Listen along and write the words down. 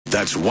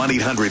That's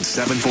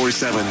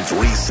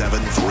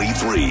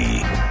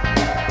 1-800-747-3733.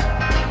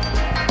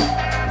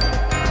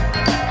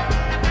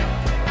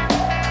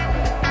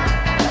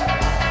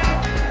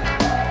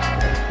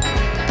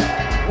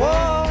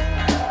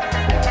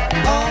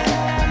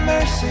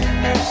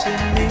 Mercy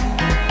me.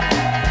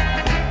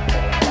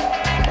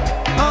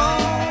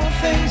 All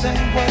things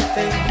ain't what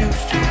they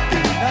used to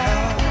be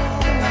now.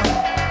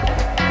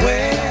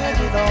 Where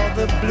did all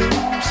the blue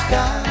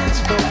skies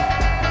go?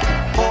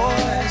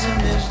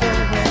 Poison is the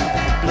wind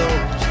that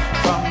blows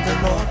from the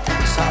north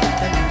and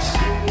south and east.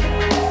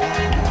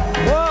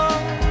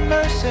 Whoa,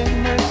 mercy,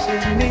 mercy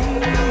me.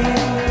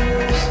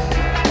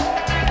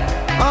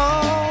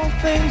 All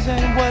things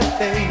ain't what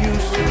they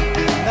used to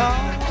be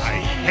now.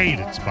 I hate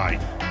it, Spike.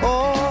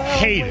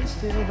 Hate it.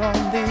 With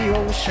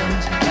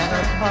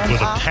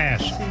a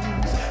passion.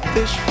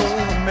 Fish full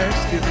of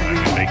mercury.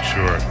 Make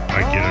sure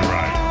I get it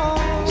right.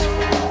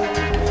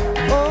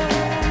 Oh,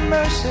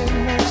 mercy,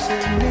 mercy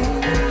me.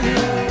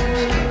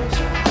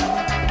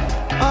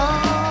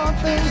 All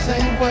things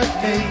ain't what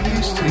they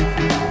used to be.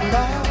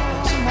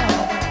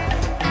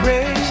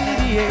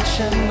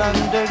 Radiation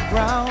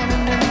underground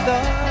and in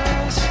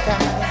the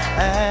sky.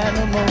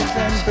 Animals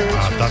and birds.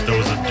 I thought there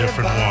was a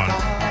different one.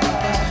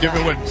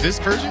 Different what, this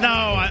version? No,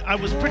 I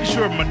was pretty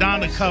sure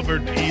Madonna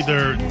covered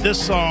either this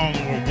song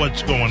or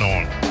What's Going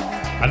On.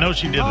 I know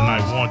she did an I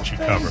Want You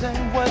cover.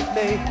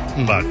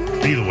 But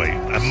either way,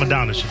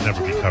 Madonna should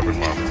never be covering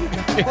Marvin.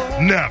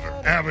 Never.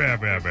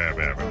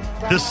 Ever.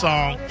 This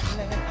song,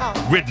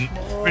 written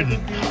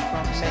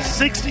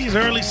 60s,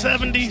 early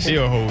 70s.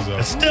 Still holds up.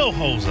 It still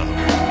holds up.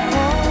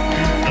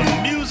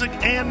 The music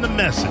and the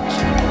message.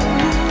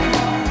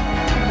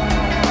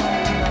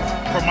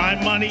 For my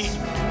money,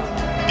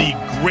 the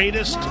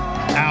greatest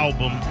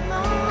album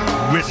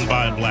written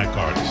by a black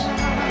artist.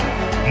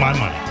 My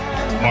money.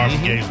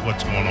 Marvin Gaye's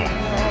What's Going On.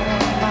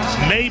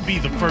 Maybe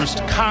the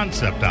first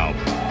concept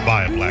album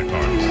by a black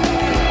artist.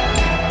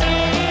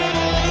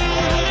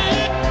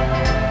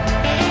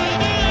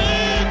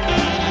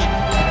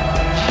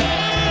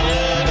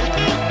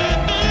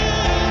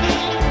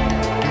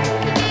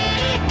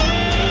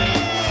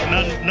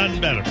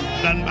 Nothing better.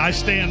 I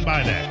stand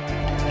by that.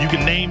 You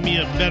can name me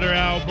a better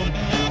album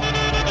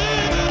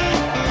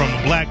from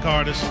a black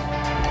artist.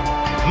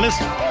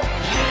 Listen,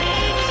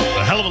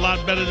 a hell of a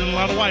lot better than a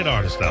lot of white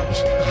artist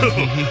albums.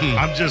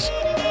 I'm just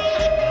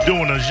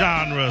doing a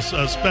genre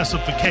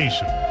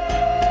specification.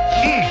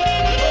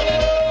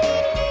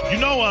 You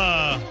know,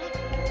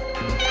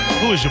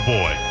 who is your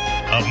boy?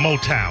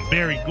 Motown,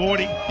 Berry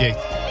Gordy. Yeah.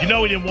 You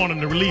know he didn't want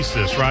him to release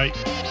this, right?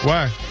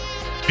 Why?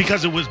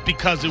 Because it was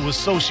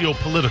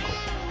socio-political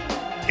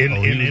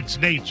in its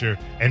nature,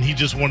 and he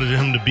just wanted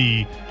him to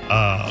be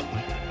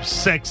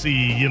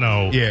sexy, ain't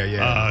on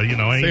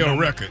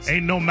records.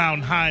 Ain't no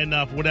mountain high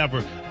enough,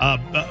 whatever.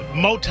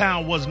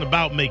 Motown wasn't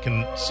about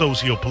making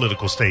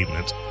socio-political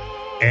statements,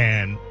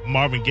 and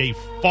Marvin Gaye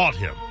fought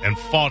him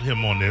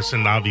on this,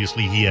 and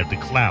obviously he had the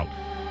clout,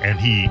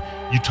 and you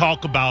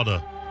talk about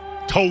a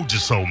told you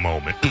so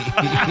moment.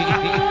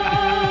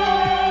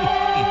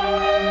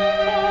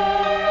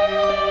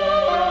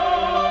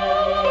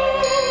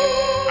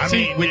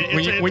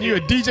 When you're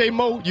a DJ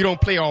mode, you don't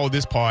play all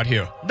this part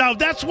here. No,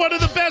 that's one of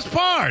the best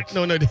parts.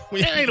 No.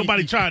 Ain't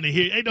nobody trying to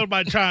hear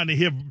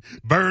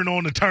Burn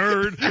on the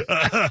Turd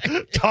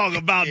talk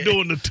about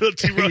doing the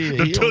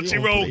Tootsie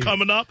Roll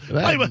coming up.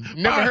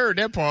 Never heard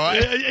that part.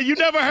 You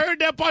never heard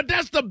that part?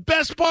 That's the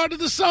best part of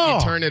the song.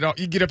 You turn it off.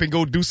 You get up and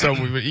go do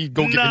something with it. You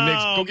go get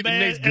the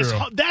next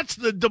girl. That's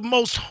the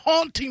most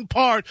haunting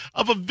part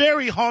of a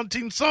very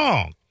haunting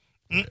song.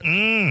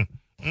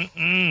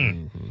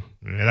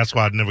 Yeah, that's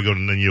why I'd never go to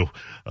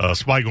the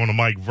Spike on the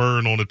mic,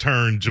 Vern on the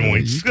turn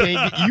joints.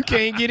 You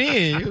can't get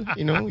in.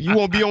 You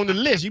won't be on the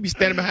list. You be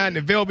standing behind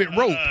the velvet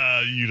rope.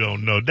 You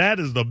don't know. That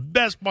is the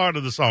best part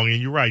of the song,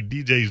 and you're right.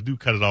 DJs do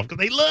cut it off because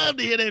they love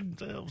to hear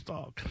themselves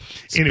talk.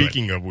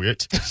 Speaking of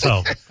which,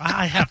 so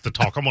I have to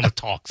talk. I'm on a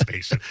talk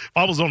station. If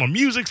I was on a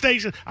music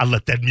station, I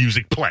let that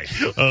music play.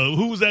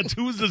 Who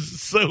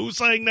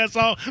sang that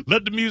song?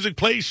 Let the music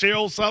play.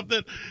 Cheryl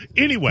something.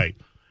 Anyway,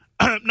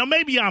 now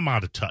maybe I'm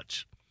out of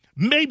touch.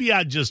 Maybe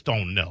I just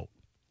don't know.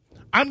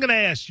 I'm going to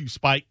ask you,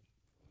 Spike.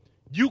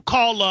 You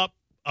call up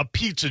a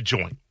pizza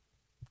joint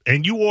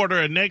and you order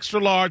an extra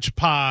large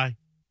pie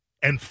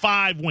and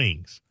 5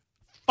 wings.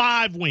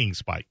 5 wings,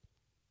 Spike.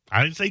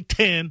 I didn't say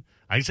 10.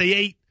 I didn't say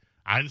 8.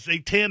 I didn't say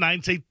 10. I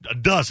didn't say a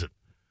dozen.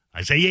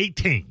 I say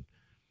 18.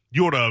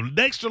 You order an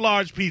extra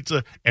large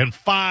pizza and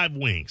 5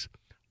 wings.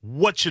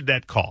 What should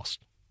that cost?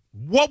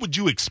 What would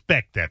you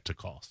expect that to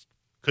cost?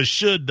 Because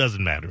should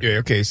doesn't matter. Yeah,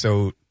 okay,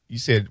 so you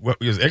said what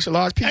was extra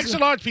large pizza?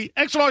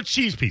 Extra large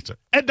cheese pizza.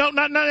 And not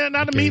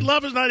a meat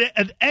lovers, not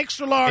an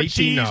extra large $18.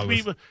 cheese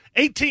pizza.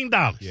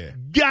 $18. Yeah.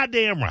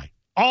 Goddamn right.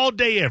 All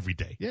day, every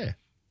day. Yeah.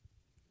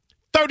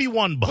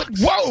 $31.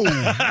 Whoa.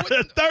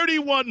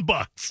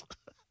 $31.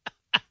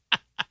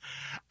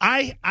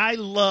 I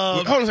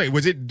love. Hold on a second.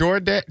 Was it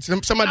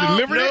DoorDash? Somebody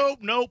delivered it?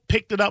 No.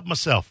 Picked it up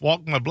myself.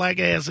 Walked my black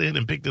ass in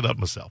and picked it up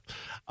myself.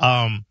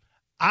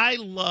 I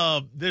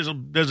love there's a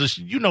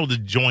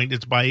the joint.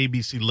 It's by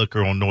ABC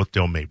Liquor on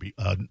Northdale, maybe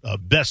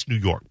Best New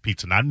York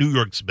Pizza, not New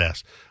York's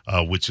Best,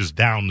 which is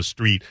down the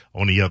street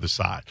on the other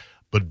side,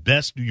 but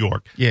Best New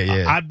York.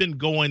 Yeah. I've been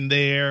going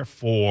there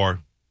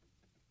for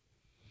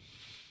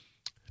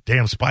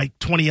Spike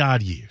 20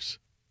 odd years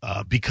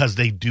because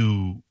they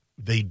do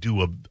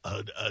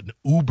an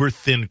uber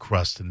thin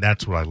crust, and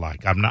that's what I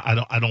like.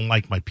 I don't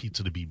like my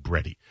pizza to be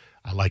bready.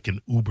 I like an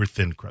uber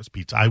thin crust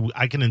pizza.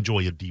 I can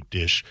enjoy a deep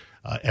dish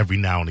every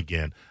now and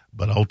again,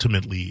 but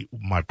ultimately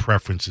my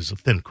preference is a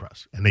thin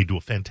crust, and they do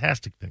a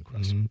fantastic thin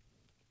crust.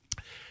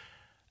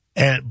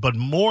 Mm-hmm. But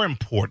more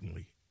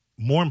importantly,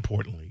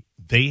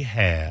 they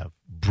have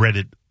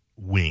breaded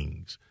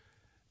wings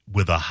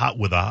with a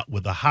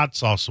hot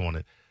sauce on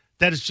it.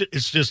 That is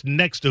it's just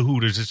next to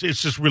Hooters.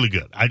 It's just really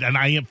good.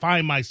 I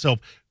find myself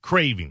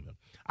craving them.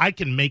 I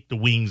can make the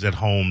wings at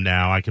home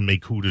now. I can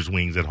make Hooters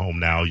wings at home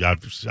now.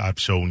 I've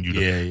shown you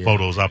the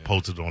photos. I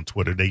posted on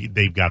Twitter.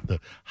 They've got the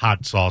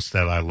hot sauce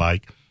that I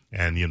like,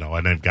 and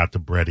and they've got the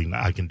breading.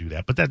 I can do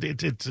that. But that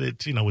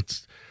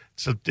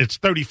it's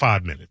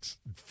 35 minutes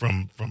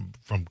from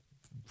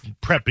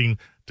prepping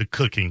to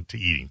cooking to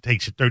eating. It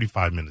takes you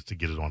 35 minutes to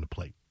get it on the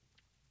plate.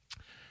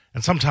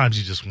 And sometimes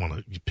you just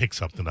want to pick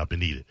something up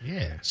and eat it.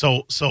 Yeah.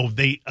 So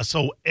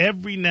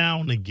every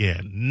now and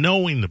again,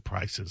 knowing the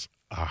prices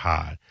are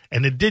high,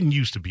 and it didn't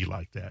used to be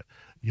like that.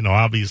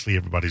 Obviously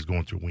everybody's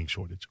going through a wing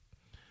shortage.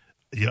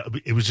 Yeah,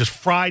 it was just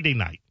Friday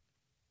night.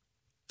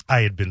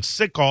 I had been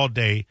sick all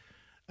day.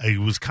 It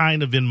was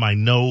kind of in my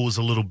nose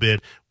a little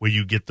bit, where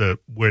you get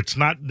where it's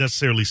not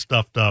necessarily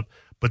stuffed up,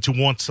 but you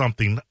want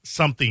something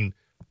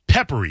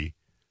peppery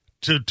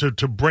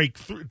to break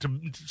through,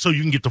 so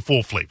you can get the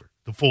full flavor,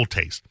 the full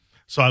taste.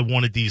 So I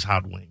wanted these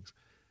hot wings.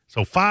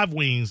 So 5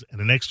 wings and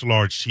an extra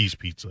large cheese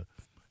pizza,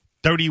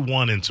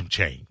 $31 and some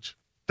change.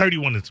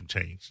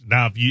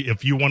 Now,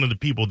 if you're one of the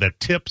people that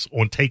tips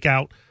on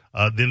takeout,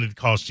 then it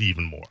costs you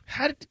even more.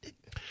 How did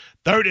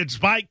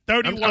it's Mike,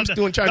 31. I'm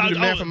still trying to do the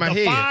math in my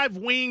head. 5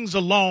 wings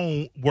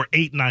alone were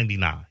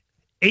 $8.99.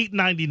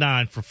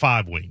 $8.99 for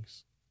 5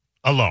 wings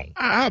alone.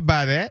 I'll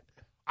buy that.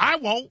 I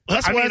won't.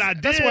 That's why I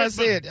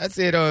said. I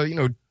said,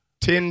 $10,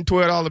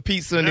 $12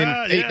 pizza and then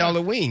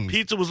 $8 wings.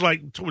 Pizza was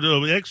like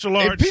extra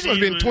large. Pizza was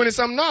been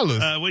 $20-something.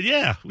 Well,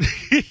 yeah,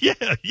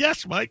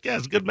 yes, Mike.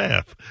 Yes, good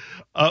math.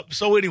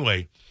 So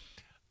anyway,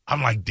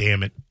 I'm like,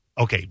 damn it.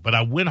 Okay, but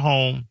I went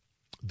home.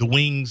 The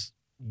wings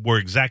were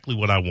exactly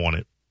what I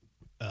wanted.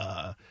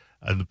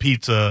 And the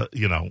pizza,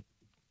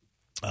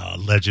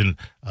 Legend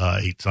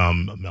ate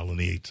some.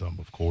 Melanie ate some,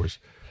 of course.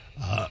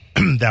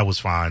 That was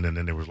fine. And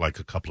then there was like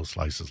a couple of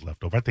slices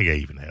left over. I think I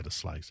even had a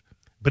slice.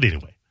 But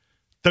anyway,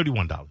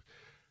 $31.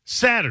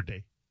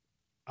 Saturday,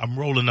 I'm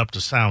rolling up to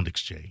Sound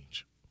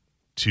Exchange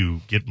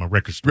to get my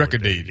record store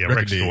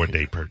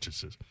day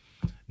purchases.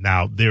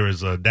 Now,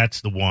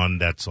 that's the one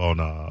that's on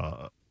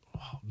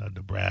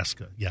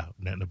Nebraska. Yeah,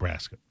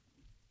 Nebraska.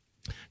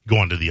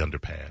 Going to the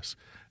underpass,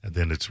 and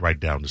then it's right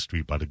down the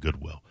street by the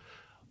Goodwill.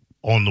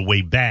 On the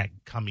way back,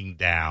 coming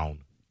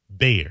down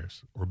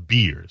Bears,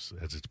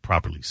 as it's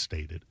properly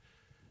stated,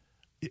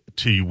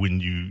 when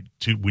you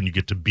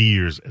get to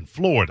Beers in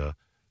Florida,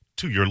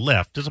 to your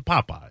left is a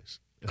Popeyes.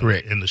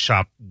 Correct. In the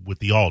shop with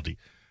the Aldi.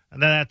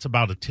 And that's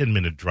about a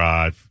 10-minute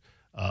drive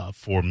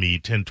for me,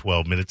 10,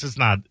 12 minutes. It's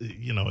not,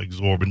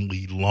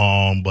 exorbitantly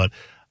long, but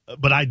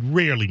I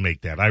rarely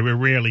make that. I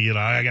rarely,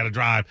 I got to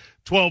drive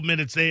 12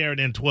 minutes there and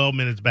then 12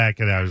 minutes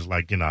back, and I was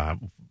like,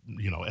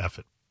 F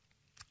it.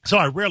 So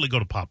I rarely go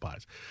to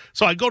Popeyes.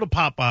 So I go to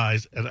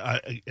Popeyes,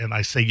 and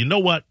I say, you know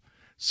what?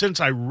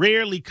 Since I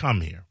rarely come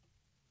here,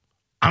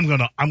 I'm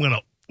gonna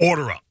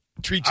order up.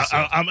 Treat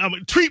yourself.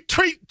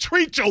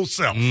 Treat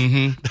yourself.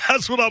 Mm-hmm.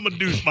 That's what I'm going to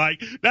do,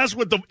 Mike. That's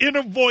what the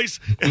inner voice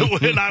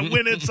when I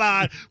went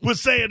inside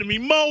was saying to me,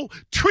 Mo,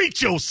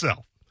 treat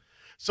yourself.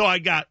 So I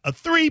got a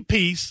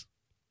 3-piece,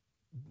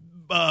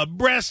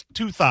 breast,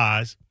 2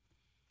 thighs,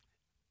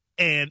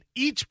 and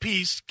each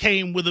piece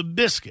came with a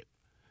biscuit.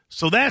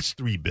 So that's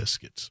 3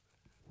 biscuits.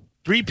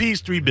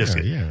 3-piece, 3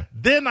 biscuits. Yeah.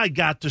 Then I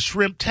got the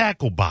shrimp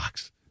tackle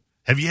box.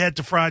 Have you had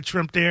the fried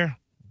shrimp there?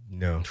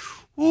 No.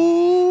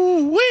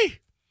 Ooh-wee.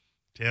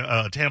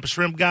 Tampa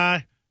shrimp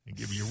guy, and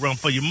give you a run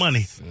for your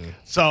money.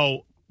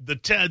 So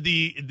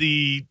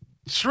the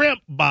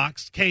shrimp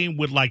box came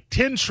with like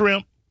 10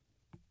 shrimp,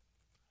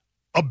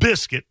 a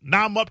biscuit.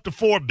 Now I'm up to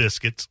 4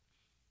 biscuits,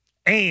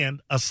 and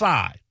a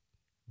side.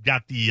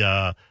 Got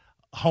the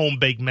home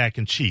baked mac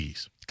and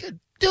cheese. Good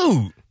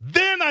dude.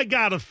 Then I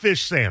got a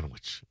fish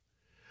sandwich.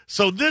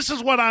 So this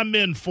is what I'm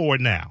in for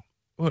now.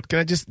 What can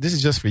I just? This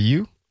is just for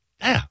you.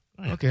 Yeah.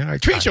 Okay. All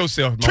right. Treat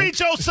yourself, Mo. Treat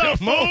yourself,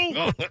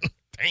 Mo.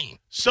 Dang.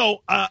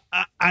 So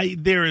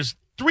there is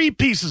 3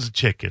 pieces of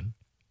chicken,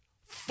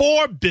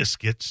 4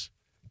 biscuits,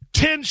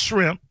 10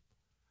 shrimp,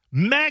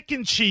 mac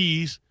and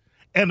cheese,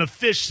 and a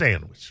fish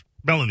sandwich.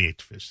 Melanie ate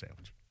the fish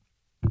sandwich.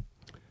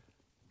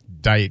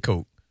 Diet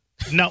Coke.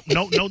 No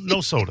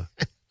soda.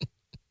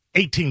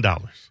 $18.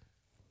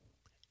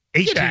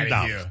 Get out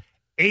of here.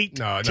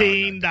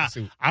 $18.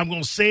 No. I'm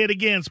going to say it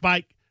again,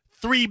 Spike.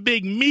 3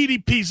 big meaty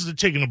pieces of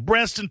chicken, a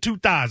breast and 2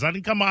 thighs. I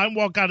didn't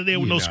walk out of there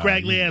with no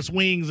scraggly ass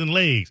wings and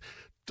legs.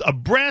 A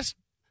breast,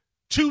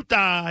 2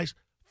 thighs,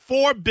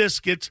 4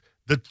 biscuits,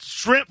 the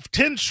shrimp,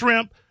 10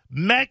 shrimp,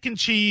 mac and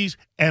cheese,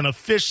 and a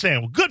fish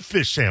sandwich. Good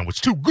fish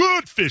sandwich, too.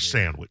 Good fish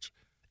sandwich.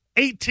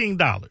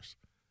 $18.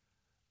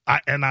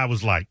 And I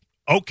was like,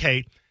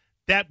 okay,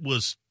 that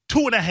was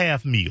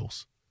 2.5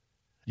 meals.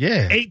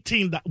 Yeah.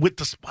 $18 with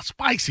the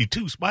spicy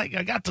too, Spike.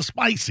 I got the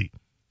spicy.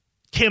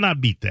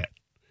 Cannot beat that.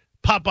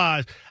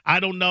 Popeyes, I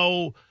don't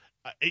know.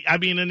 I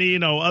mean,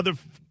 and, other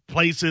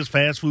places,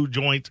 fast food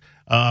joints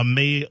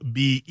may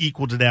be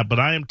equal to that, but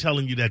I am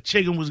telling you that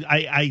chicken was.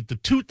 I ate the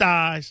 2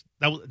 thighs.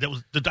 That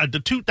was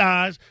the 2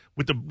 thighs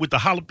with the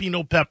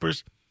jalapeno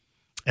peppers,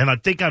 and I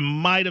think I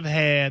might have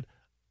had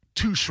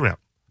 2 shrimp.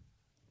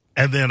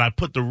 And then I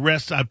put the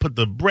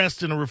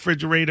breast in the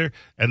refrigerator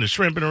and the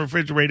shrimp in the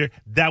refrigerator.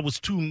 That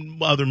was 2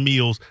 other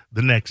meals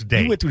the next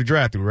day. You went through the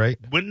drive-thru, right?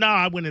 No,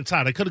 I went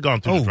inside. I could have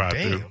gone through the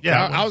drive-thru. Damn.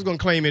 Yeah, I was going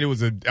to claim it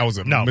was a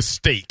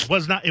mistake.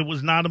 It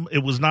was not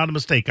a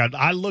mistake.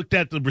 I looked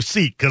at the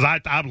receipt because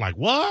I'm like,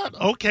 what?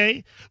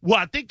 Okay. Well,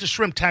 I think the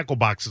shrimp tackle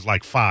box is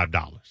like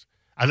 $5.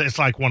 It's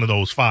like one of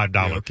those $5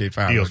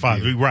 deals.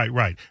 $5.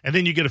 Right. And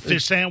then you get a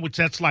fish sandwich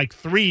that's like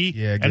 $3.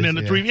 Yeah, and then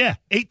the $3. Yeah,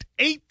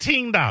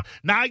 $18.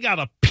 Now I got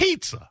a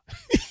pizza,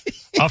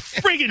 a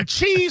friggin'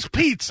 cheese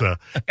pizza,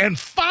 and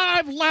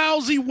 5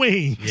 lousy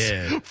wings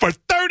for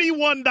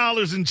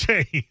 $31 and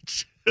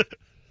change.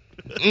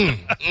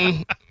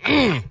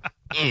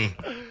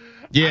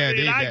 Yeah,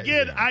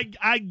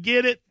 I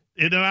get it.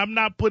 And I'm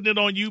not putting it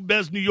on you,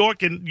 Best New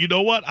York. And you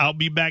know what? I'll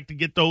be back to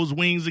get those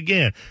wings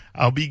again.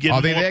 I'll be getting.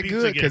 Are they more that pizza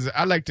good? Because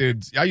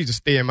I used to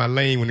stay in my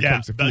lane when it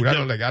comes to food.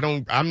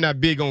 I'm not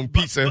big on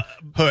Pizza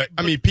Hut.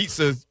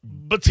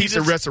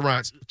 Pizza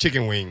restaurants,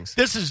 chicken wings.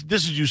 This is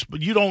you.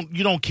 You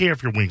don't care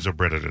if your wings are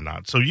breaded or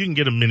not, so you can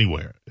get them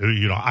anywhere. But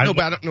I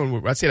don't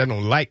know. I said I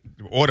don't like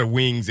order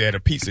wings at a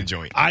pizza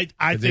joint. I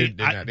think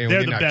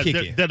they're the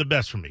best. They're the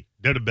best for me.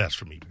 They're the best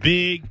for me.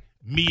 Big,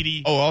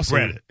 meaty,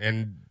 breaded.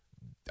 And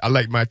I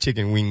like my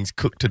chicken wings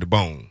cooked to the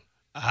bone.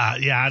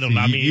 I don't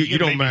know. I mean, you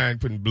don't mind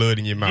putting blood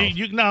in your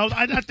mouth.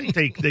 I think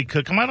they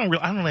cook them. I don't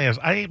ask.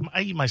 I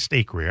eat my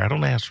steak rare. I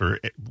don't ask for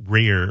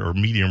rare or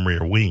medium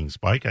rare wings,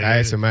 Spike. I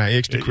ask for mine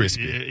extra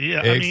crispy.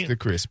 Extra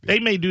crispy. They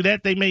may do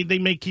that. They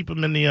may keep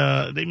them in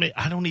the. They may.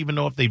 I don't even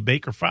know if they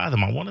bake or fry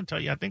them. I want to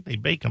tell you, I think they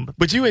bake them.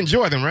 But you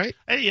enjoy them, right?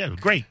 Hey, yeah,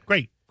 great.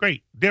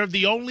 They're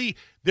the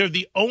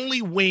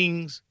only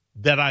wings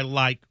that I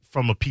like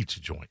from a pizza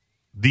joint.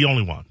 The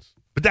only ones.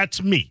 But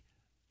that's me.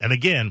 And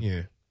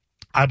again,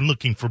 I'm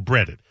looking for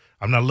breaded.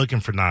 I'm not looking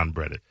for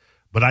non-breaded.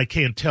 But I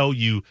can't tell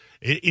you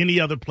any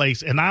other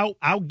place, and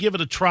I'll give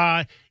it a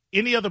try.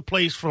 Any other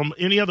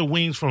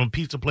wings from a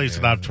pizza place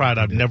that I've tried,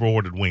 I've never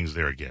ordered wings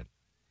there again.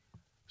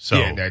 So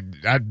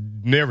I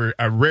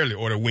rarely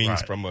order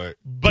wings from a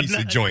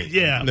pizza joint,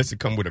 unless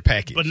it come with a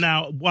package. But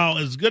now, while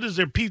as good as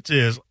their pizza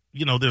is,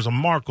 there's a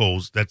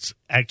Marco's that's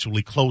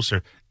actually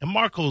closer, and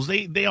Marco's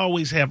they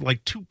always have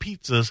like 2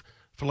 pizzas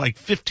for like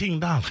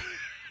 $15.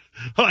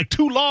 Like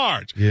too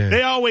large. Yeah.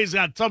 They always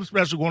got something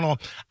special going on.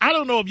 I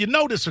don't know if you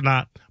know this or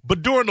not,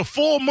 but during the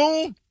full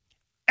moon,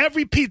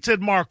 every pizza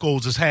at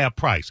Marco's is half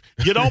price.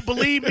 You don't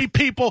believe me,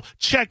 people?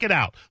 Check it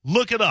out.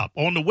 Look it up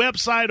on the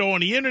website or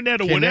on the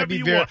internet or whatever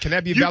you want. Can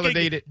that be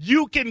validated?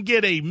 You can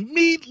get a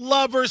meat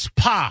lover's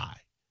pie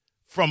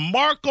from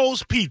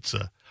Marco's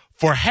Pizza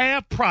for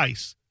half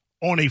price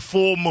on a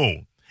full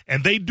moon.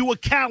 And they do a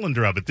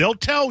calendar of it. They'll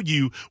tell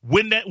you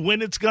when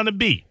it's going to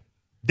be.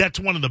 That's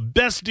one of the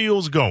best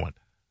deals going.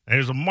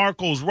 There's a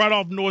Marco's right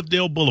off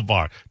Northdale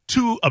Boulevard,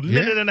 a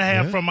minute and a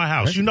half from my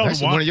house. You know that's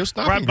the one. One of your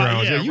stopping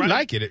grounds. You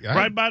like it.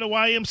 Right by the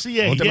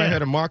YMCA. One time I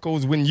had a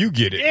Marco's when you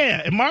get it.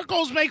 Yeah, and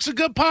Marco's makes a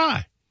good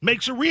pie.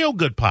 Makes a real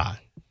good pie.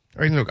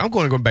 All right, look, I'm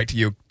going to go back to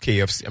your to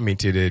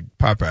the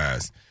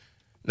Popeyes.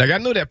 Like, I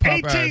know that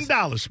Popeyes.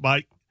 $18,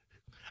 Mike.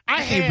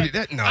 I had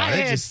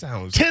just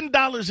sounds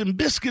 $10 in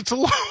biscuits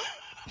alone.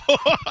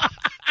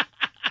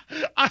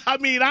 I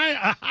mean,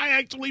 I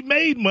actually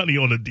made money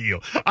on the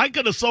deal. I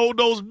could have sold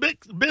those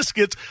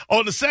biscuits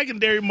on the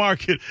secondary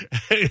market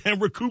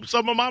and recouped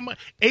some of my money.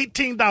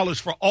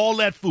 $18 for all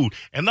that food.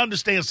 And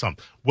understand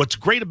something. What's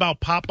great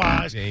about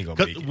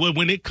Popeyes,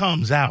 when it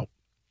comes out,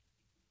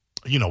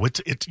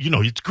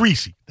 it's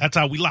greasy. That's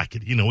how we like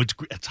it.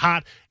 It's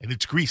hot and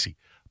it's greasy.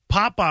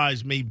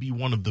 Popeyes may be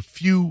one of the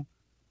few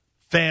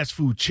fast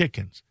food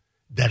chickens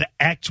that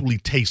actually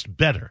taste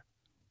better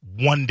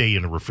one day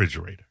in the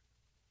refrigerator.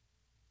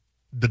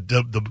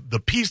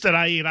 The piece that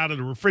I ate out of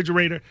the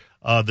refrigerator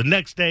the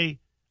next day,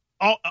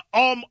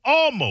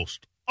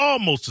 almost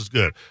as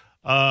good.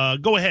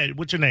 Go ahead.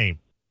 What's your name?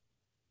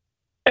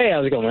 Hey,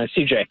 how's it going, man?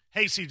 CJ.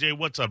 Hey, CJ.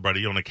 What's up, buddy?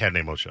 You're on the Cat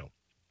Nemo Show.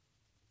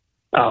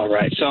 All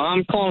right. So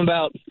I'm calling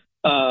about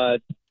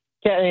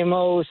Cat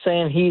Nemo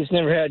saying he's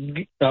never had,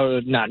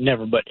 not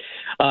never, but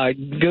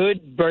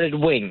good breaded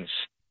wings.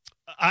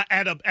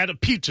 At a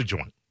pizza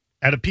joint.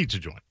 At a pizza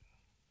joint.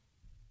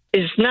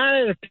 It's not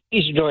at a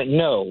pizza joint,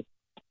 no.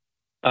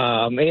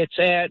 It's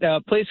at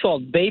a place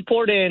called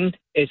Bayport Inn.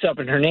 It's up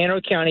in Hernando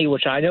County,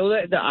 which I know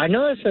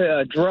that's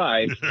a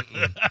drive,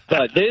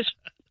 but this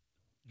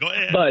Go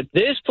ahead. But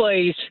this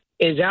place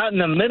is out in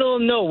the middle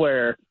of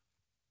nowhere.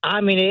 I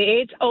mean,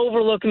 it's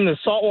overlooking the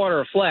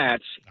saltwater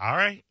flats. All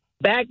right.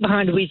 Back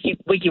behind Weeki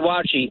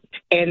Wachee,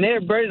 and their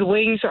breaded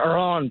wings are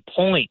on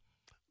point.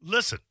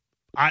 Listen,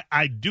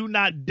 I do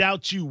not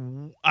doubt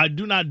you. I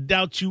do not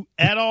doubt you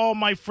at all,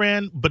 my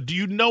friend. But do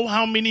you know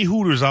how many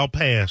Hooters I'll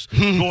pass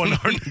going to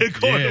Weeki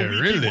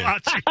Wachee?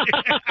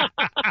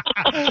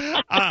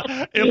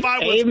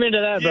 Amen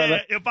to that,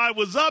 brother. If I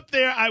was up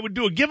there, I would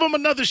do it. Give them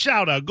another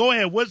shout out. Go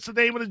ahead. What's the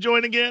name of the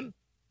joint again?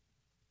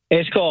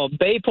 It's called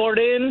Bayport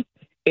Inn.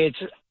 It's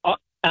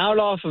out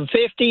off of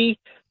 50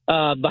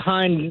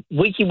 behind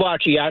Weeki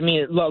Wachee. I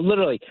mean,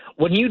 literally,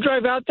 when you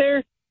drive out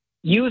there,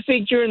 you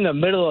think you're in the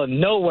middle of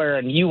nowhere,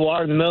 and you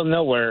are in the middle of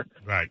nowhere.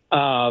 Right.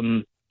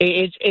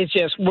 It's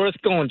just worth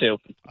going to.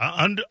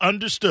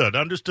 Understood.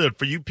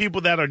 For you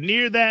people that are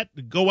near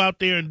that, go out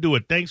there and do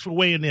it. Thanks for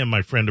weighing in,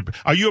 my friend.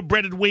 Are you a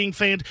breaded wing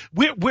fan?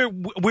 We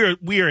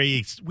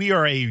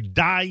are a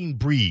dying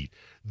breed.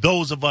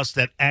 Those of us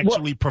that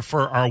actually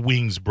prefer our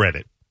wings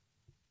breaded.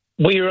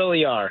 We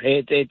really are.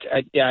 I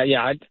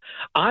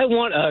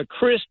want a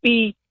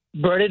crispy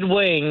breaded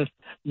wing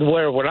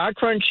where when I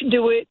crunch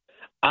into it,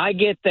 I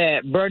get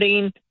that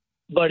breading,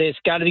 but it's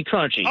got to be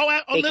crunchy.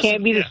 It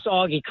can't be the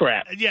soggy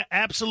crap. Yeah,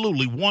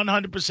 absolutely.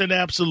 100%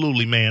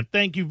 absolutely, man.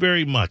 Thank you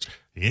very much.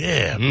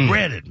 Yeah,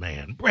 breaded,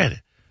 man.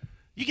 Breaded.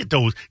 You get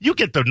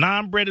the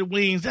non-breaded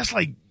wings. That's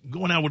like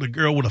going out with a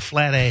girl with a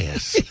flat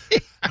ass.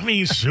 I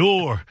mean,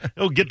 sure,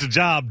 it'll get the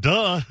job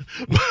done.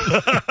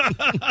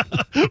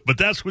 But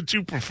that's what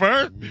you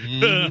prefer?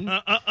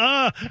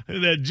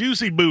 That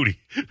juicy booty.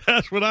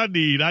 That's what I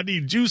need. I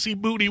need juicy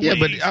booty wings.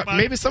 Yeah, but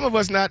maybe some of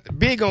us not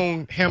big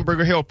on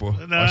Hamburger Helper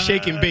or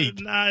Shake and Bake.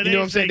 You know what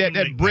I'm saying?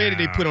 That bread that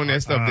they put on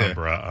that stuff there.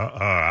 Bro,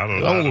 I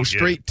don't go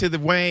straight to the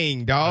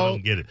wing, dog. I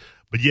don't get it.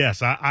 But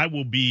yes, I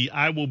will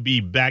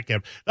be back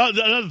at.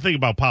 Another thing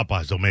about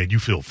Popeyes, though, man, you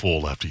feel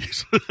full after you.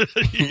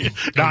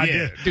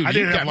 I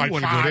didn't have like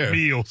 5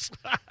 meals.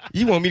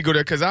 You want me to go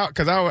there because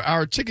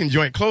our chicken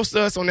joint close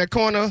to us on that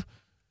corner.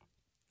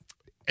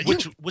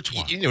 Which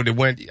one? You know the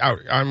one.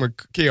 I'm a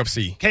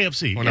KFC.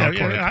 KFC.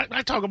 Yeah,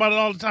 I talk about it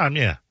all the time.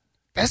 Yeah,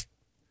 that's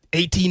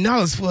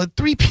 $18 for a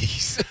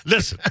 3-piece.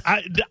 Listen,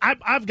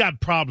 I've got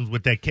problems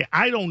with that.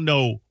 I don't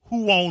know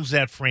who owns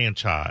that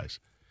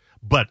franchise,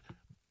 but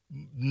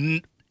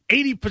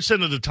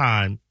 80% of the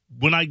time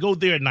when I go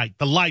there at night,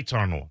 the lights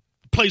aren't on.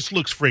 The place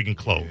looks friggin'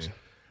 closed.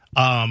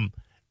 Yeah.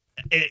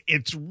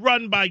 It's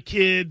run by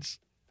kids,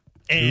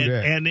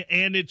 and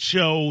it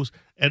shows.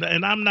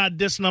 And I'm not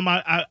dissing them.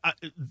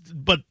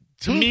 But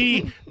to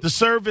me, the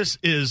service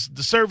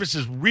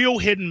is real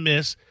hit and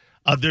miss.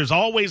 There's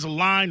always a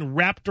line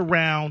wrapped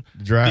around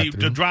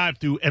the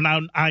drive-through, and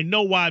I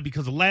know why,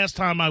 because the last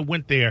time I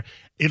went there,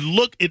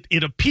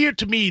 it appeared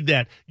to me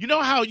that, you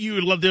know how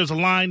there's a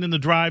line in the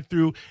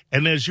drive-through,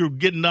 and as you're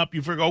getting up,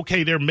 you figure,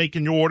 okay, they're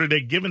making your order, they're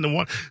giving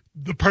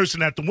the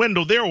person at the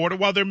window their order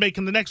while they're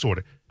making the next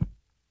order.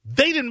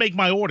 They didn't make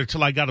my order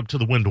till I got up to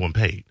the window and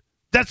paid.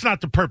 That's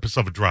not the purpose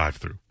of a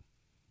drive-through.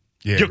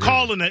 Yeah, you're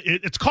calling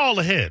it's call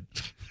ahead.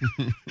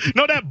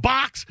 No, that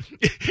box.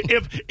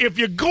 If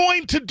you're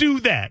going to do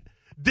that,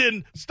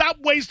 then stop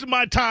wasting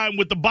my time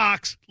with the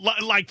box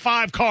like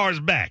 5 cars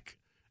back.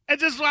 And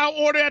just I'll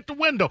order at the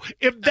window.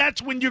 If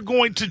that's when you're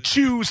going to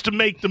choose to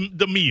make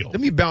the meal.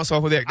 Let me bounce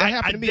off of that. That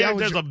happened to me.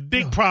 There's a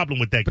big problem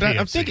with that. But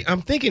KFC.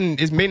 I'm thinking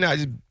it may not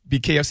just be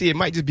KFC. It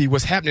might just be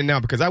what's happening now,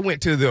 because I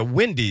went to the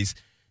Wendy's,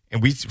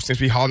 and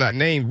since we hauled out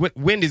names,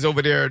 Wendy's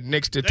over there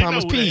next to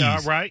Thomas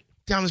Pease. Right?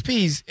 Thomas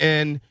Pease,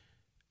 and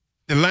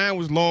the line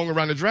was long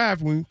around the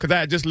drive-through because I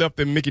had just left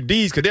the Mickey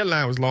D's because their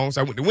line was long,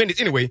 so I went to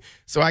Wendy's anyway.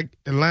 So I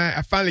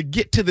finally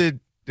get to the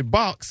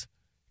box,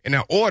 and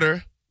I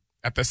order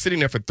after sitting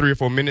there for 3 or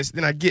 4 minutes.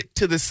 Then I get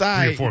to the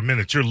side. 3 or 4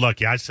 minutes. You're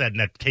lucky. I sat in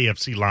that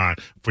KFC line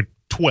for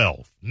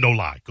 12. No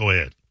lie. Go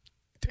ahead.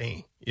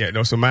 Dang. Yeah,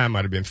 no, so mine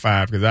might have been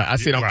 5 because I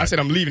said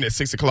I'm leaving at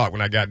 6 o'clock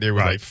when I got there. It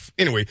was like,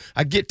 anyway,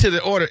 I get to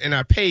the order and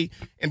I pay,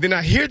 and then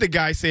I hear the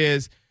guy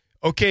says,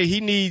 okay, he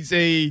needs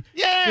this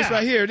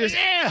right here. This.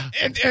 Yeah.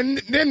 And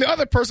then the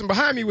other person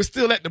behind me was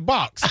still at the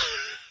box.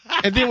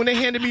 And then when they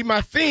handed me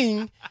my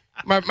thing,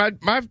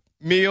 my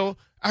meal,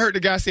 I heard the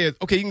guy say,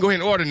 okay, you can go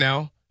ahead and order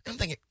now. I'm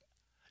thinking,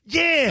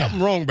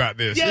 something wrong about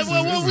this. Yeah, this is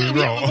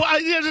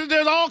wrong.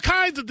 There's all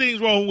kinds of things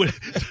wrong with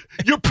it.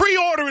 You're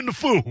pre-ordering the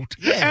food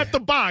at the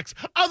box.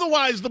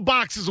 Otherwise, the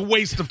box is a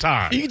waste of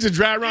time. You can just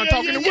drive around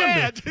talking to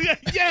women.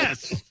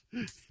 Yes.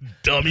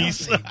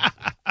 Dummies.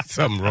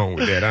 Something wrong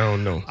with that. I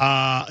don't know.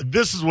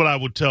 This is what I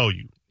would tell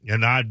you,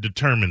 and I've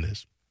determined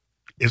this.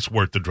 It's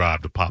worth the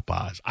drive to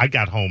Popeyes. I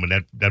got home,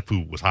 and that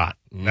food was hot.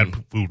 That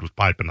food was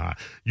piping hot.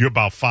 You're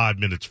about 5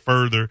 minutes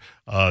further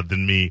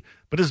than me,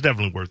 but it's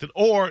definitely worth it.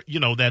 Or,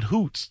 that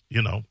Hoots,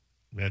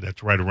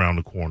 that's right around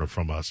the corner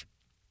from us.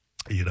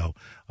 You know,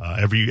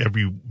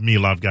 every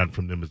meal I've gotten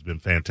from them has been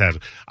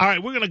fantastic. All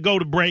right, we're going to go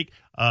to break,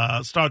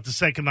 start the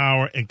second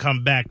hour, and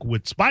come back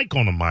with Spike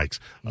on the mics.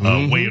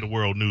 Way of the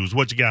World News.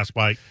 What you got,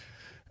 Spike?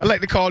 I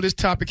like to call this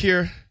topic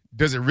here,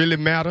 does it really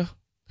matter?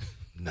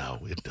 No,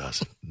 it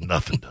doesn't.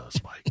 Nothing does,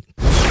 Spike.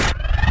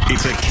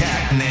 It's a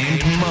cat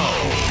named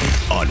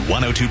Mo on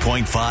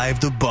 102.5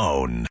 The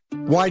Bone.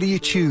 Why do you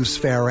choose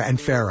Farah and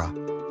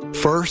Farah?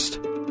 First,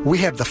 we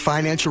have the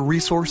financial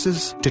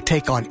resources to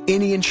take on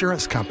any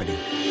insurance company.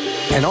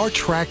 And our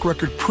track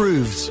record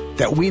proves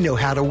that we know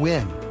how to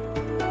win.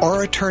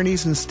 Our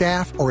attorneys and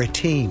staff are a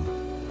team,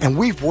 and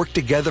we've worked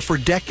together for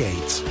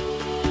decades.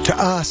 To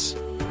us,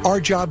 our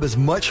job is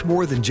much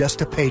more than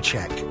just a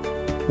paycheck.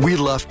 We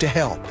love to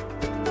help.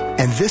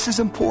 And this is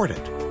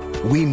important. We